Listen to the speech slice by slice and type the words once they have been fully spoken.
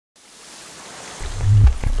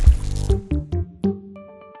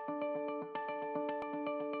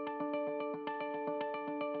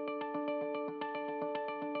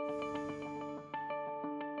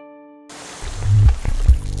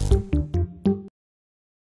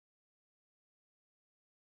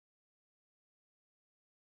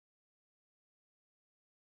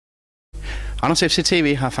Anders FC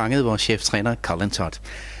TV har fanget vores cheftræner Colin Todd.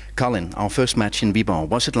 Colin, our first match in Viborg,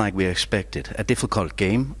 was it like we expected? A difficult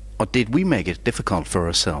game, or did we make it difficult for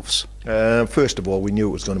ourselves? First of all, we knew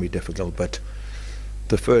it was going to be difficult, but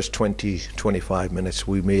the first 20-25 minutes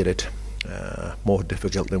we made it more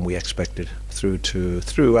difficult than we expected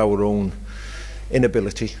through our own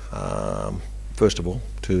inability, first of all,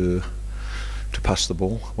 to pass the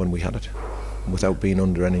ball when we had it without being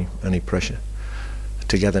under any pressure.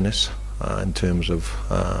 Togetherness in terms of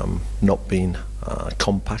not being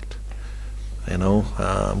compact,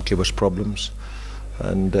 give us problems.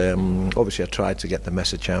 And obviously I tried to get the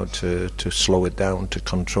message out to slow it down, to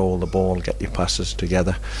control the ball, get your passes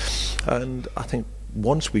together. And I think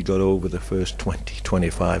once we got over the first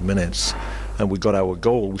 20-25 minutes and we got our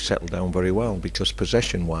goal, we settled down very well, because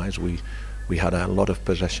possession-wise we had a lot of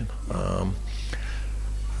possession.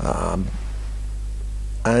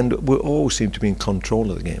 And we always seem to be in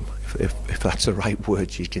control of the game, if that's the right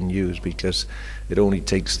word you can use, because it only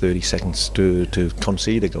takes 30 seconds to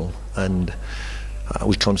concede a goal. And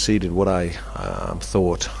we conceded what I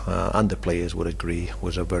thought, and the players would agree,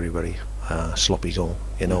 was a very, very sloppy goal,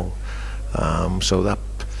 so that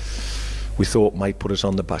we thought might put us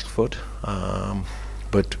on the back foot,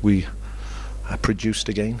 but we produced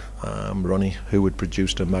again. Ronnie, who had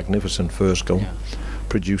produced a magnificent first goal,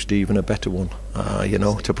 produced even a better one,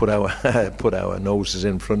 to put our noses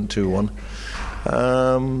in front 2-1.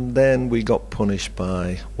 Then we got punished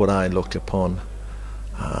by what I look upon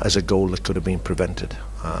as a goal that could have been prevented.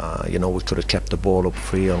 We could have kept the ball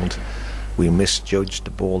upfield. We misjudged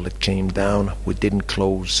the ball that came down. We didn't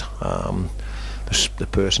close the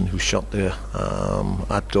person who shot there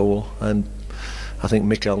at goal, and I think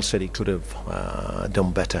Mikael said he could have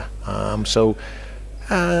done better.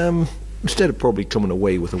 Instead of probably coming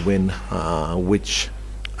away with a win, which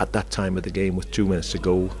at that time of the game with 2 minutes to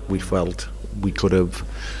go we felt we could have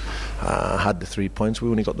had the 3 points, we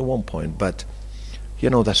only got the 1 point. But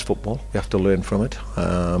that's football. We have to learn from it.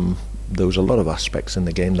 There was a lot of aspects in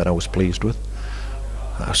the game that I was pleased with.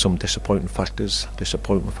 Some disappointing factors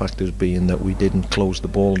being that we didn't close the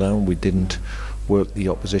ball down. We didn't work the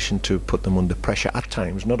opposition to put them under pressure at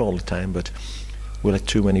times, not all the time, but we let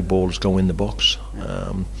too many balls go in the box.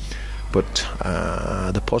 But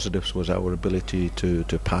the positives was our ability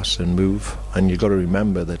to pass and move. And you've got to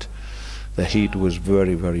remember that the heat was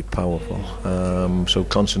very, very powerful. So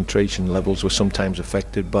concentration levels were sometimes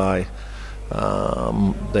affected by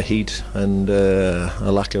the heat and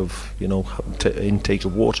a lack of intake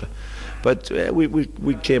of water. But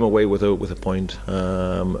we came away with a point,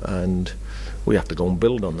 and we have to go and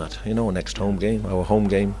build on that. Next home game,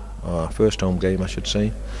 our first home game I should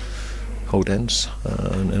say, Odense,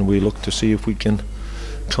 and we look to see if we can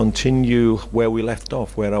continue where we left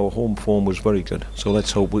off, where our home form was very good. So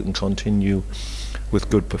let's hope we can continue with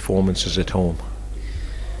good performances at home.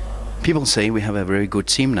 People say we have a very good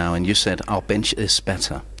team now, and you said our bench is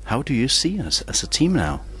better. How do you see us as a team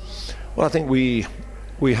now? Well, I think we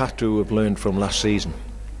have to have learned from last season.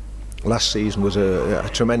 Last season was a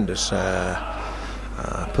tremendous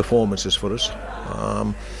performances for us,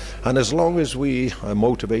 and as long as we are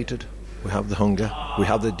motivated, we have the hunger, we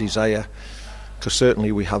have the desire, because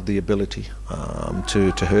certainly we have the ability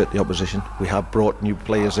to hurt the opposition. We have brought new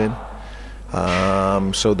players in,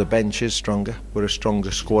 so the bench is stronger. We're a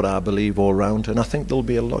stronger squad, I believe, all round, and I think there'll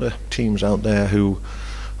be a lot of teams out there who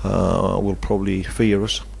will probably fear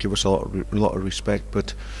us, give us a lot of respect,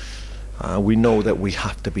 but we know that we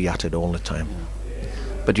have to be at it all the time.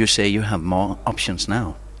 But you say you have more options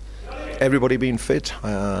now. Everybody being fit,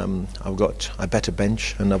 I've got a better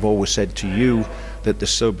bench, and I've always said to you that the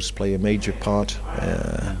subs play a major part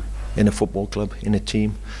in a football club, in a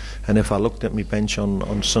team. And if I looked at my bench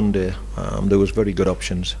on Sunday, there was very good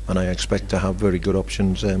options, and I expect to have very good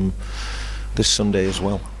options this Sunday as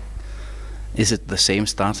well. Is it the same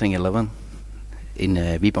starting 11 in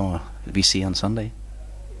Viborg we see on Sunday?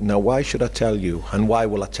 Now, why should I tell you, and why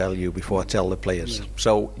will I tell you before I tell the players? Yeah.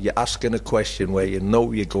 So you're asking a question where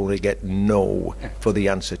you're going to get no for the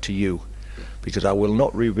answer to you, because I will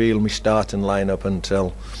not reveal my starting lineup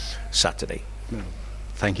until Saturday. No.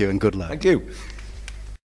 Thank you and good luck. Thank you.